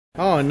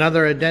Oh,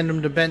 another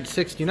addendum to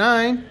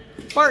Bent69.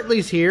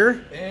 Bartley's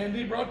here. And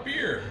he brought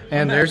beer.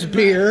 And there's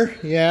beer.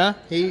 Yeah,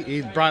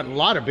 he brought a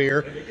lot of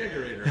beer.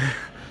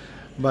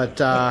 But,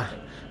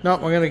 no,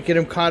 we're going to get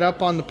him caught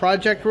up on the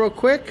project real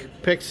quick.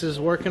 Pix is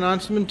working on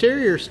some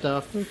interior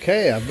stuff.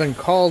 Okay, I've been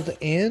called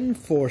in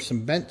for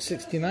some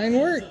Bent69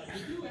 work.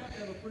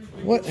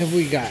 What have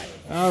we got?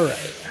 All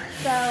right.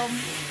 So,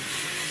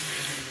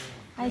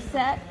 I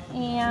set,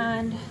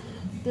 and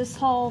this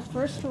whole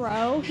first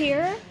row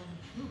here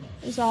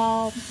is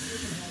all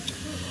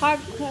hog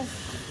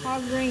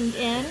ringed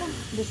in.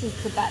 This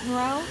is the button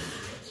row.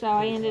 So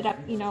I ended up,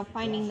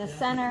 finding the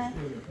center,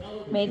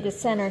 made the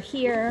center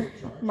here,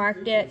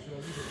 marked it,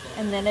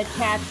 and then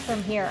attached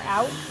from here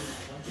out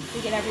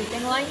to get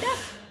everything lined up.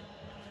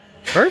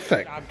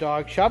 Perfect.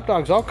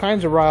 ShopDog's all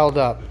kinds of riled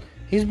up.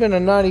 He's been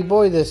a naughty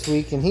boy this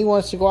week, and he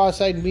wants to go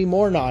outside and be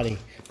more naughty.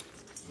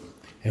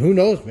 And who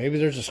knows, maybe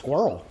there's a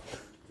squirrel.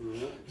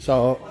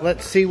 So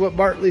let's see what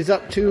Bartley's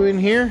up to in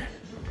here.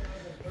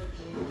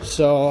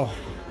 So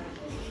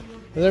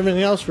with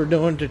everything else we're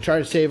doing to try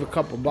to save a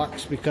couple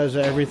bucks because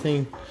of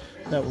everything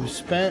that we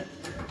spent,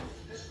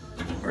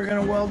 we're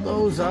gonna weld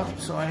those up.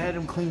 So I had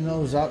him clean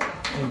those up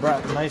and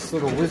brought a nice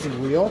little whizzy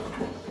wheel.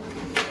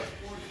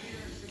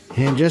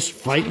 And just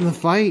fighting the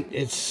fight.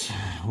 It's,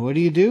 what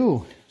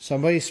do?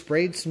 Somebody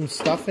sprayed some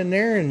stuff in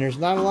there and there's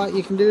not a lot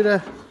you can do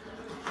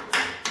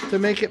to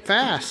make it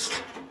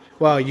fast.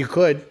 Well, you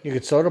could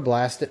soda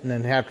blast it and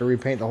then have to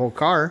repaint the whole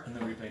car. And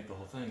then repaint the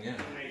whole thing, yeah.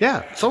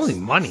 Yeah, it's only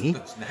money.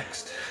 That's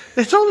next.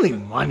 It's only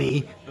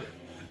money.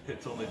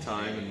 It's only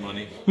time and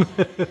money.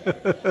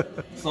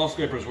 Salt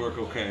scrapers work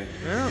okay.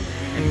 Yeah,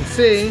 you can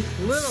see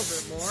a little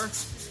bit more.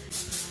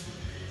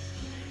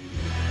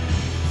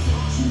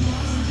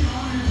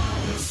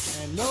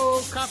 And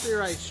no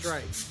copyright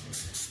strike.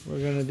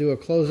 We're going to do a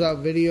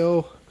closeout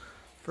video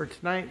for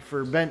tonight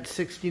for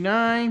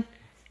Bent69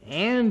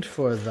 and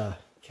for the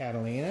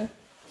Catalina.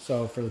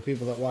 So for the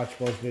people that watch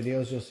both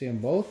videos, you'll see them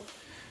both.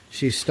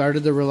 She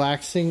started the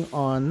relaxing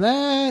on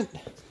that.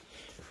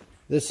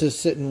 This is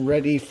sitting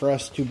ready for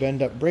us to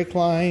bend up brake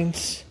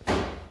lines.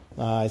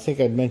 I think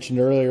I'd mentioned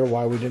earlier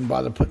why we didn't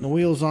bother putting the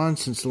wheels on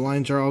since the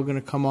lines are all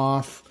going to come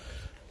off.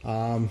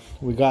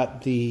 We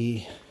got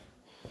the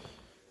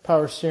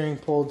power steering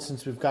pulled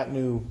since we've got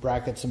new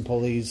brackets and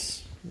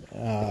pulleys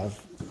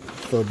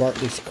for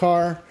Bartley's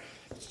car.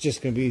 It's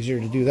just going to be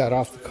easier to do that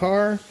off the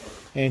car.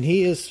 And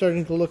he is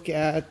starting to look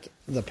at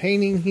the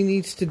painting he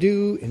needs to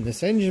do in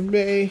this engine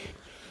bay.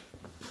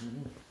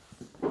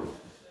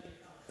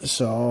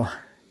 So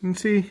you can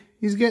see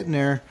he's getting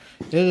there.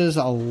 It is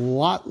a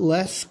lot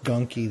less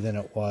gunky than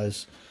it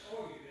was.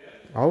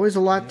 Always a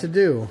lot to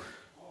do.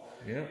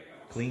 Yeah,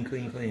 clean,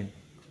 clean, clean.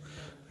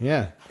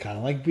 Yeah, kind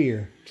of like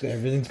beer. So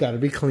everything's got to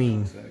be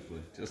clean.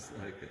 Exactly, just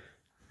like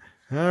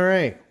it. All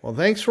right. Well,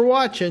 thanks for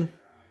watching.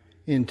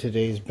 In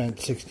today's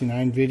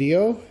Bent69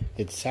 video,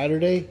 it's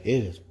Saturday.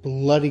 It is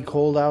bloody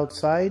cold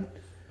outside.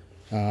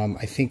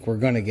 I think we're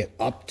going to get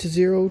up to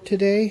 0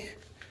 today.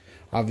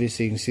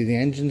 Obviously, you can see the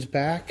engine's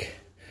back.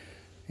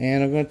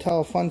 And I'm going to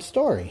tell a fun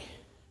story.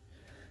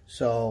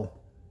 So,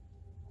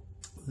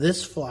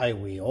 this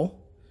flywheel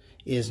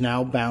is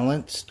now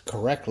balanced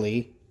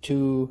correctly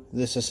to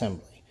this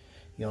assembly.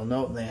 You'll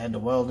note they had to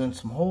weld in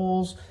some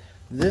holes.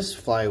 This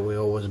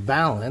flywheel was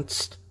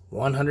balanced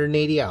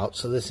 180 out,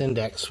 so this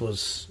index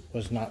was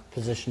not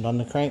positioned on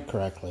the crank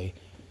correctly.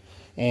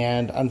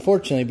 And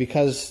unfortunately,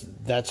 because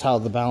that's how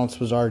the balance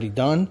was already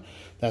done,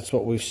 that's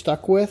what we've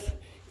stuck with.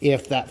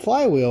 If that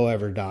flywheel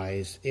ever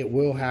dies, it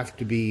will have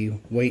to be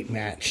weight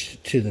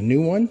matched to the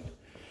new one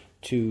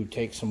to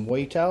take some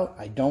weight out.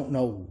 I don't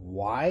know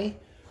why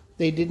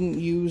they didn't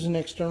use an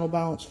external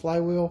balance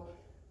flywheel,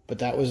 but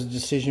that was a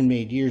decision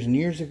made years and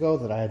years ago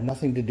that I had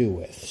nothing to do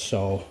with.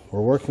 So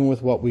we're working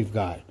with what we've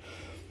got.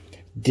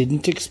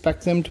 Didn't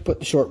expect them to put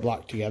the short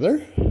block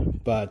together,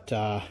 but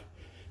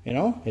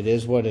it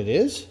is what it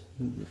is.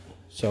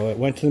 So it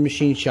went to the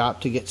machine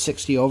shop to get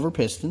 60 over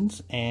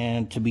pistons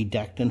and to be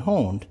decked and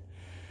honed.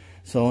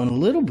 So in a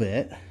little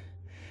bit,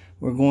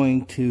 we're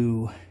going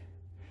to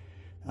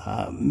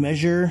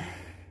measure,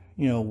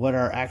 what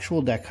our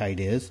actual deck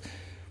height is.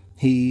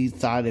 He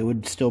thought it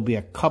would still be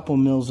a couple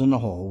mils in the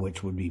hole,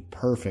 which would be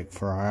perfect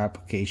for our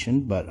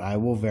application, but I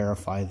will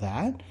verify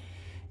that.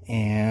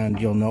 And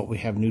you'll note we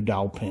have new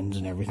dowel pins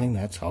and everything.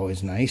 That's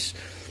always nice.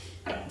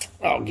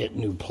 I'll get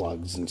new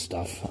plugs and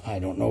stuff. I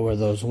don't know where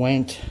those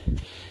went.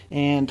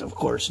 And, of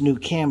course, new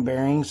cam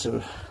bearings.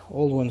 The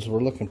old ones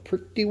were looking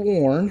pretty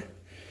worn.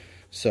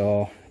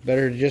 So,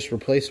 better to just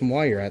replace them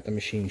while you're at the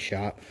machine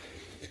shop.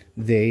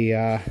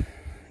 I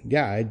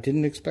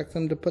didn't expect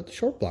them to put the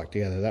short block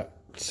together. That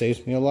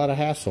saves me a lot of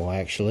hassle,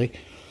 actually.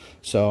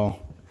 So,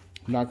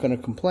 I'm not going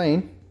to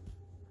complain.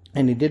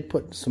 And he did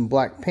put some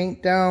black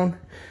paint down,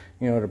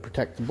 to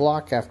protect the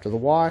block after the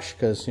wash.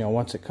 Because,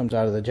 once it comes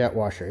out of the jet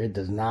washer, it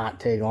does not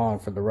take long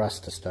for the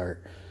rust to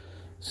start.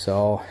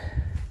 So,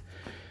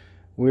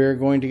 we're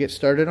going to get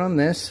started on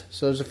this.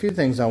 So there's a few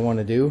things I want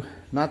to do,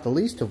 not the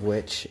least of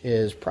which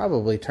is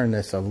probably turn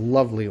this a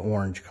lovely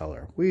orange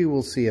color. We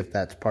will see if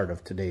that's part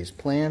of today's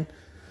plan.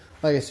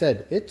 Like I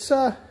said, it's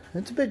a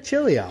bit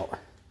chilly out.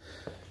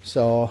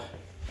 So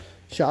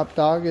Shop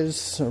Dog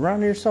is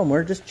around here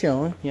somewhere just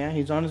chilling. Yeah,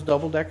 he's on his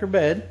double-decker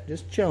bed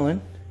just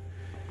chilling.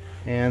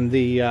 And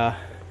the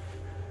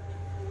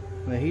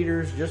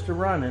heater's just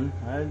a-running.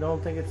 I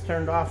don't think it's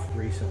turned off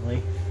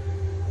recently.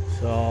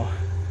 So,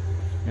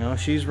 you know,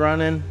 she's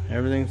running.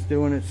 Everything's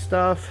doing its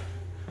stuff.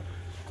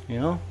 You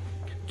know,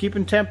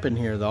 keeping temp in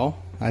here though.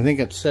 I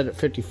think it's set at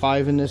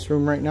 55 in this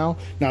room right now.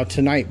 Now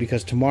tonight,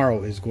 because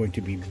tomorrow is going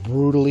to be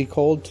brutally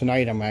cold,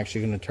 tonight I'm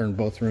actually going to turn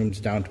both rooms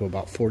down to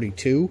about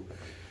 42.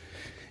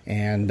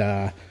 And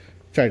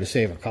try to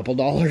save a couple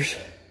dollars.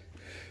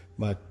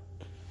 But,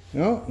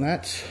 you know,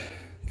 that's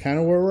kind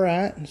of where we're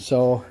at.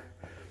 So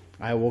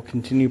I will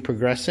continue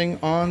progressing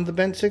on the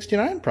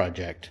Bent69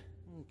 project.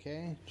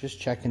 Okay,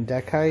 just checking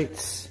deck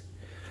heights.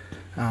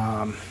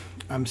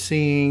 I'm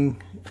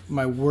seeing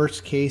my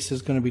worst case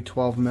is going to be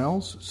 12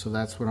 mils, so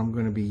that's what I'm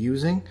going to be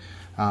using.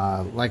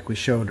 Like we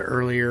showed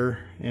earlier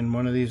in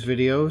one of these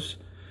videos,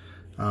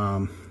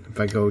 if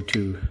I go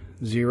to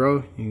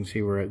 0, you can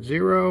see we're at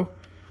 0.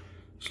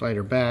 Slide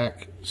her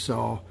back,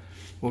 so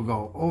we'll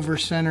go over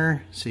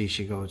center. See,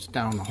 she goes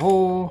down the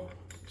hole.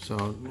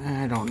 So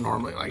I don't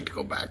normally like to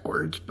go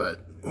backwards,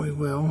 but we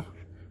will.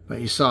 But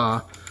you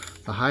saw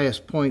the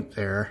highest point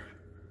there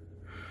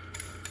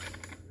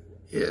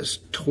is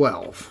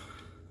 12.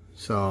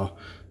 So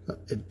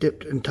it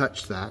dipped and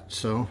touched that.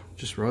 So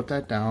just wrote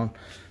that down.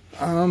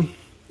 You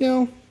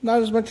know,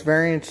 not as much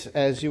variance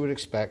as you would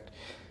expect.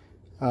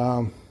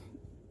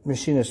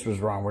 Machinist was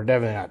wrong. We're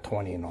definitely not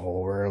 20 in the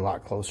hole. We're a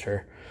lot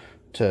closer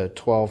to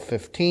 12,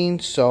 15.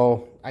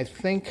 So I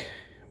think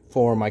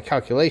for my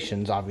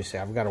calculations, obviously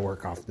I've got to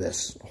work off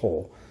this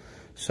hole.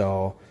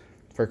 So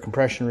for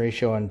compression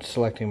ratio and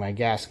selecting my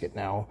gasket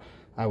now,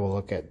 I will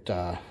look at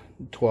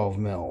 12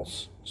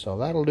 mils. So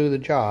that'll do the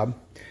job.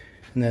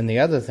 And then the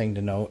other thing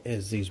to note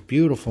is these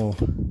beautiful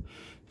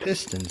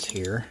pistons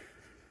here.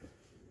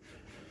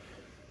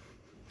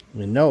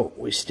 We note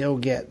we still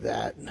get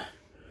that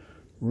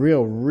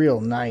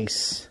real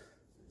nice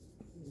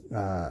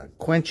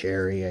quench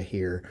area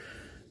here.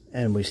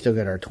 And we still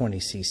get our 20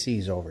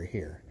 cc's over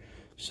here.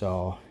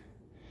 So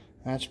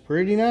that's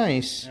pretty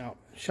nice. Now,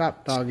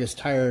 Shop Dog is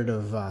tired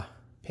of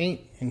paint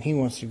and he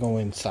wants to go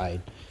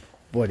inside.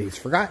 What he's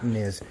forgotten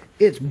is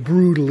it's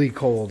brutally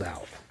cold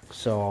out.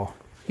 So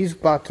he's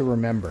about to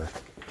remember.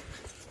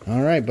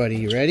 All right, buddy,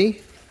 you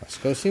ready? Let's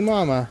go see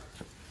Mama.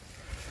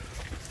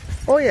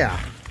 Oh yeah,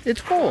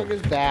 it's cold. Dog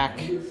is back.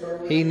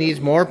 He needs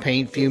more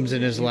paint fumes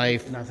in his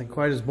life. Nothing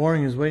quite as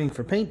boring as waiting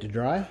for paint to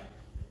dry.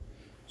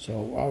 So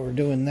while we're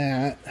doing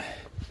that,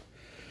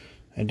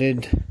 I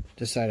did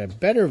decide I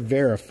better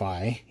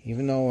verify,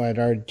 even though I'd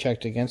already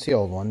checked against the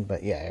old one,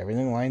 but yeah,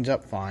 everything lines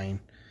up fine.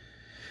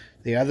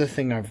 The other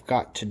thing I've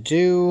got to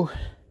do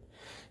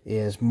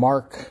is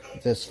mark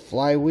this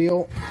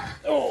flywheel.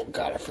 Oh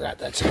God, I forgot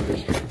that's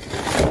heavy.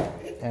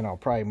 And I'll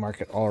probably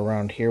mark it all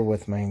around here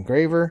with my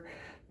engraver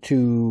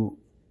to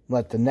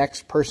let the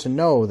next person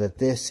know that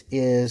this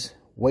is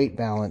weight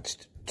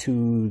balanced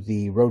to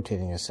the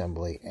rotating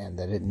assembly and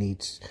that it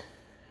needs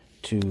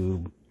to,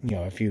 you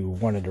know, if you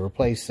wanted to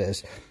replace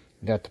this,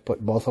 you got to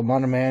put both of them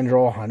on a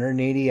mandrel,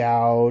 180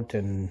 out,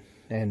 and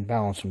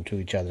balance them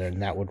to each other,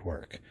 and that would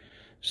work.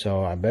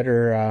 So I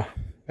better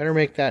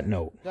make that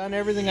note. Done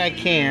everything I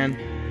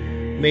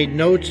can. Made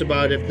notes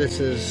about if this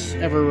is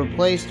ever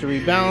replaced to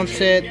rebalance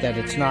it, that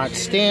it's not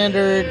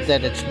standard,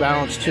 that it's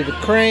balanced to the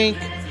crank,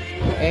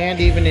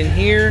 and even in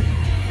here,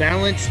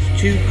 balanced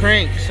to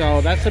crank. So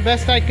that's the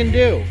best I can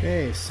do.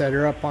 Okay, set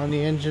her up on the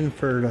engine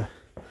for the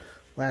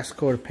last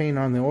coat of paint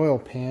on the oil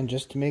pan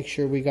just to make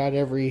sure we got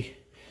every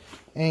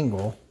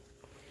angle.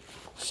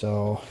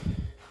 So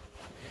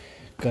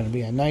going to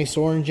be a nice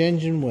orange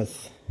engine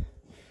with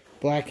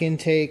black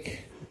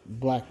intake,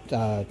 black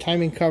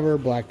timing cover,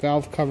 black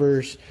valve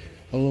covers,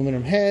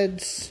 aluminum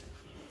heads.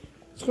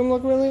 It's going to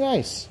look really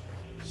nice.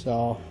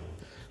 So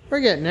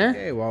we're getting there.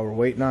 Okay, while we're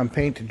waiting on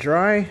paint to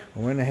dry, I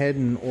went ahead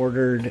and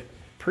ordered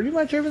pretty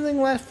much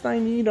everything left I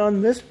need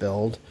on this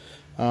build.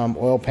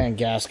 Oil pan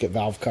gasket,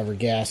 valve cover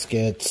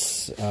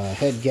gaskets,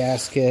 head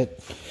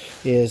gasket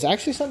is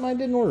actually something I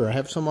didn't order. I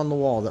have some on the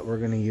wall that we're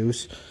going to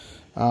use.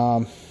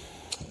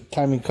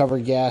 Timing cover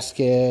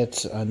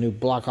gaskets, a new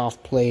block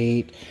off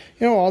plate,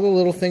 you know, all the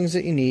little things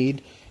that you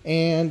need,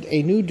 and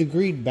a new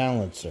degreed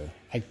balancer.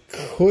 I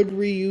could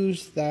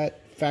reuse that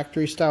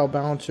factory style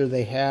balancer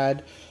they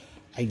had.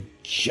 I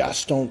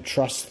just don't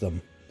trust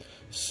them.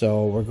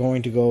 So we're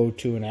going to go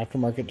to an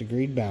aftermarket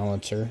degreed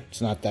balancer.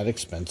 It's not that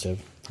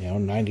expensive. You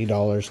know,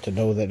 $90 to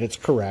know that it's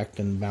correct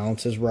and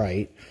balance is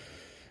right.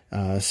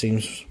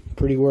 Seems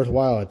pretty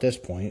worthwhile at this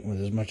point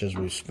with as much as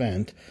we've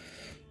spent.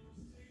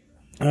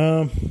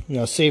 You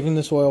know, saving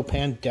this oil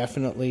pan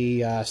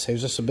definitely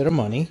saves us a bit of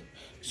money,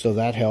 so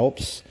that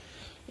helps.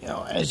 You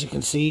know, as you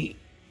can see,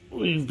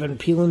 we've been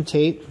peeling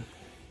tape.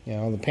 You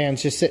know, the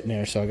pan's just sitting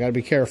there, so I got to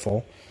be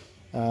careful.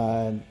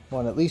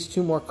 Want at least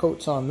 2 more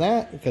coats on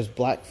that because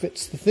black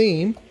fits the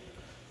theme.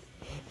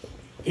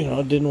 You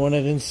know, didn't want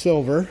it in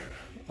silver.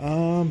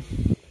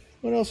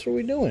 What else are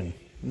we doing?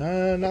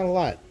 Not a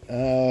lot.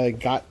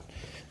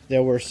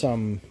 There were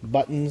some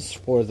buttons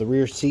for the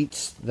rear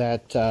seats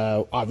that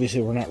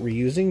obviously we're not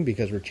reusing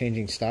because we're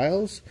changing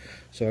styles.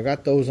 So I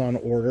got those on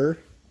order.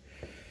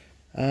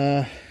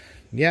 Yeah,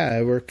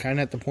 we're kind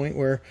of at the point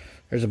where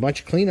there's a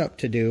bunch of cleanup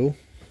to do.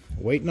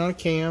 Waiting on a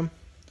cam.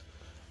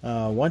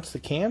 Once the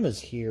cam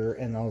is here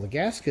and all the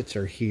gaskets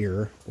are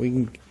here, we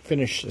can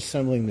finish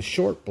assembling the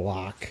short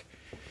block.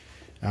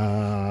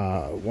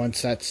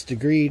 Once that's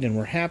degreed and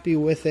we're happy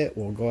with it,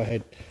 we'll go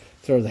ahead,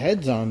 throw the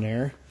heads on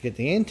there, get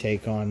the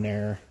intake on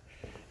there,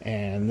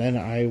 and then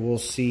I will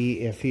see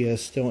if he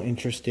is still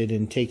interested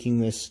in taking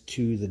this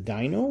to the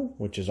dyno,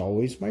 which is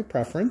always my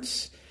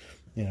preference.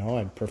 You know,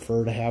 I'd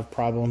prefer to have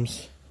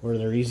problems where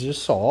they're easy to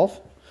solve.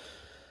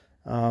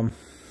 But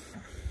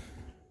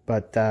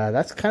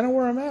that's kind of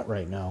where I'm at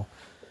right now.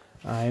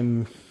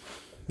 I'm,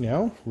 you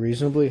know,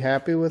 reasonably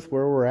happy with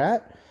where we're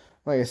at.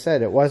 Like I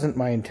said, it wasn't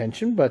my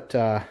intention, but,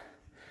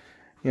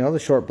 you know, the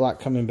short block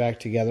coming back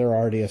together,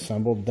 already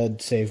assembled,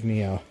 did save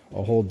me a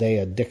whole day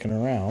of dicking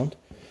around.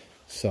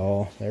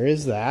 So, there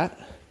is that.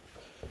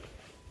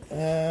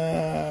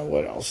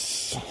 What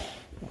else?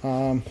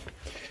 I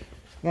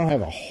don't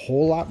have a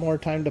whole lot more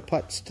time to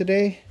putz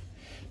today.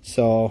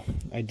 So,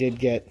 I did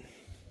get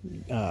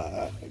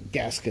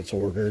gaskets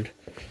ordered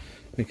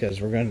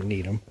because we're going to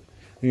need them.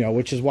 You know,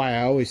 which is why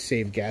I always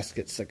save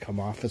gaskets that come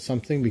off of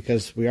something,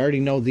 because we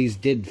already know these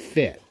did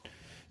fit.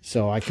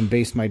 So I can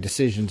base my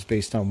decisions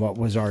based on what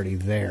was already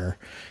there.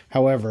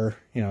 However,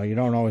 you know, you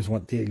don't always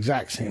want the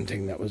exact same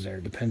thing that was there.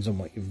 It depends on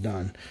what you've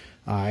done.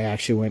 I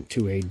actually went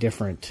to a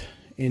different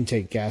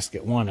intake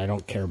gasket. 1, I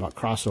don't care about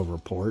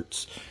crossover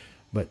ports.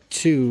 But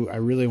 2, I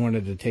really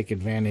wanted to take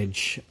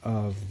advantage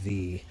of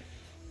the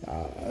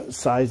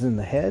size in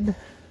the head.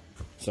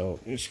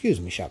 So,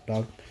 excuse me,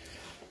 ShopDog.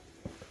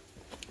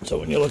 So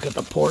when you look at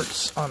the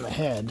ports on the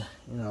head,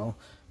 you know,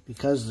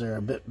 because they're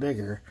a bit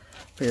bigger,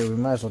 we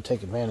might as well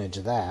take advantage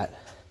of that.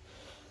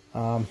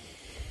 Let's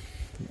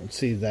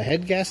see, the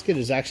head gasket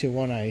is actually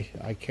one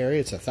I carry.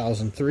 It's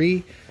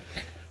 1003.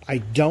 I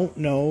don't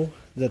know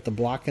that the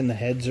block and the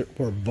heads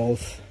were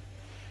both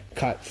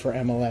cut for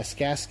MLS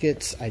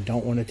gaskets. I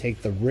don't want to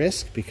take the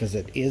risk because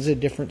it is a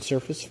different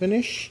surface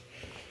finish.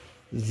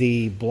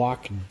 The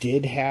block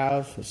did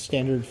have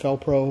standard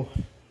Felpro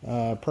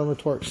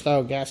Permatorque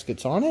style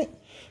gaskets on it.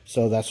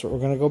 So that's what we're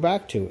going to go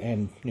back to.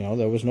 And, you know,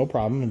 there was no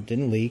problem. It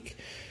didn't leak.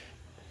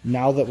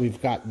 Now that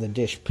we've got the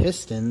dish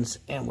pistons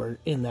and we're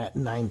in that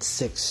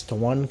 9/6 to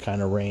 1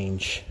 kind of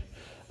range,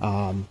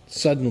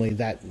 suddenly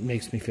that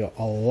makes me feel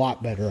a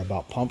lot better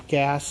about pump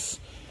gas,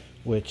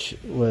 which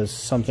was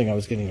something I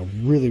was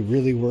getting really,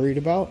 really worried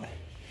about.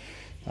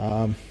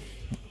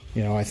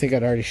 You know, I think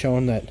I'd already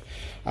shown that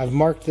I've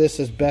marked this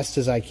as best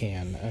as I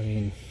can. I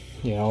mean,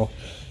 you know,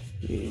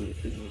 the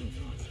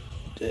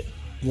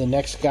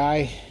next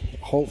guy,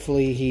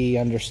 hopefully he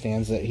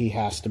understands that he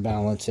has to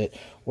balance it,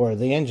 or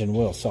the engine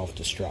will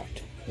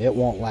self-destruct. It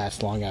won't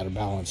last long out of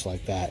balance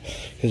like that,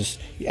 because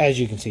as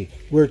you can see,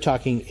 we're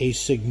talking a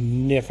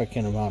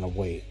significant amount of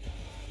weight.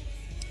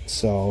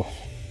 So,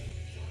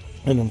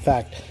 and in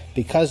fact,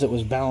 because it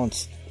was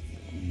balanced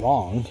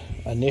wrong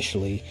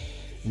initially,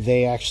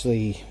 they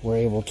actually were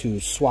able to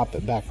swap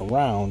it back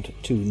around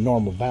to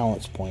normal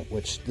balance point,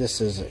 which this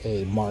is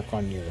a mark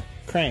on your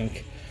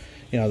crank,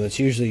 you know, that's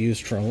usually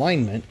used for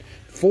alignment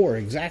for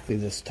exactly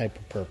this type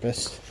of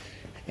purpose.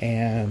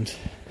 And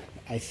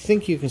I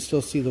think you can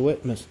still see the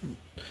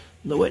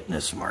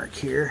witness mark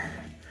here.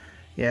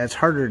 Yeah, it's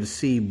harder to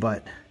see,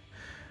 but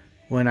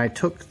when I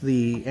took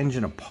the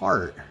engine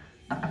apart,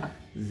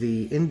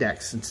 the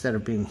index, instead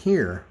of being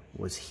here,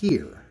 was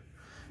here.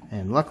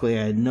 And luckily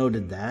I had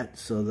noted that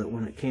so that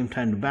when it came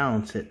time to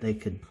balance it, they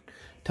could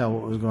tell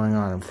what was going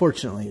on.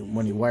 Unfortunately,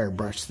 when you wire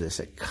brush this,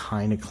 it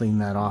kind of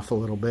cleaned that off a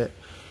little bit.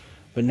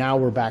 But now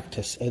we're back to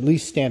at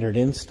least standard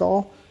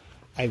install.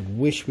 I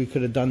wish we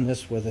could have done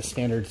this with a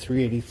standard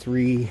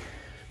 383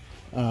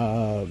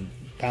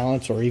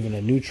 balance, or even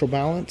a neutral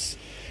balance.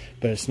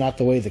 But it's not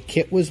the way the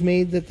kit was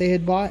made that they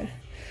had bought.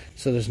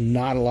 So there's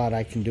not a lot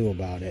I can do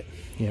about it.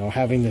 You know,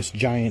 having this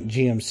giant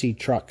GMC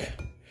truck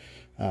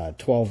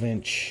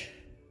 12-inch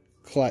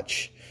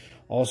clutch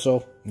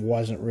also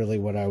wasn't really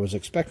what I was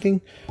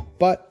expecting.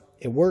 But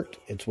it worked.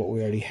 It's what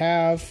we already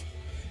have.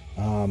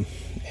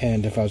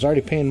 And if I was already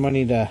paying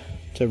money to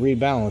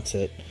rebalance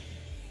it,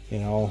 you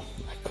know,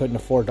 I couldn't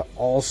afford to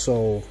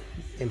also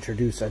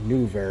introduce a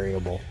new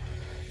variable.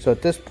 So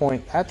at this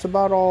point, that's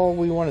about all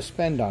we want to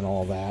spend on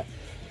all that.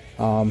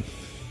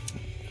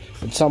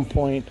 At some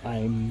point,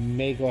 I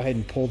may go ahead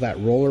and pull that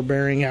roller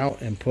bearing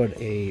out and put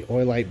a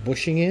oilite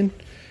bushing in.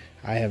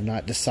 I have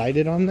not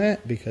decided on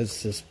that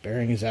because this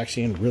bearing is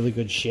actually in really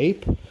good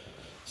shape.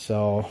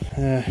 So,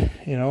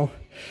 you know,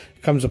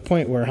 comes a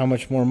point where how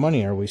much more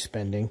money are we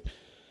spending?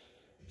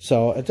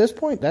 So at this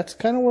point, that's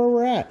kind of where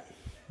we're at.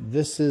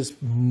 this is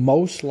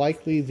most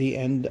likely the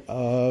end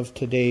of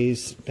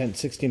today's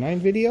Bent69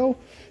 video.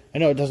 I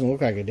know it doesn't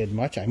look like I did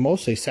much. I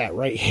mostly sat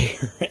right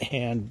here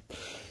and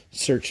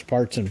searched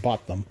parts and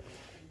bought them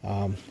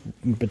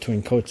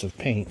between coats of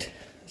paint.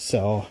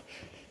 So,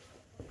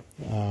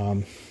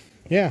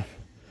 yeah.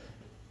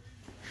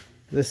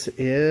 This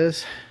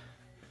is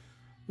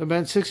the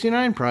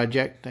Bent69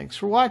 project. Thanks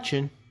for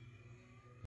watching.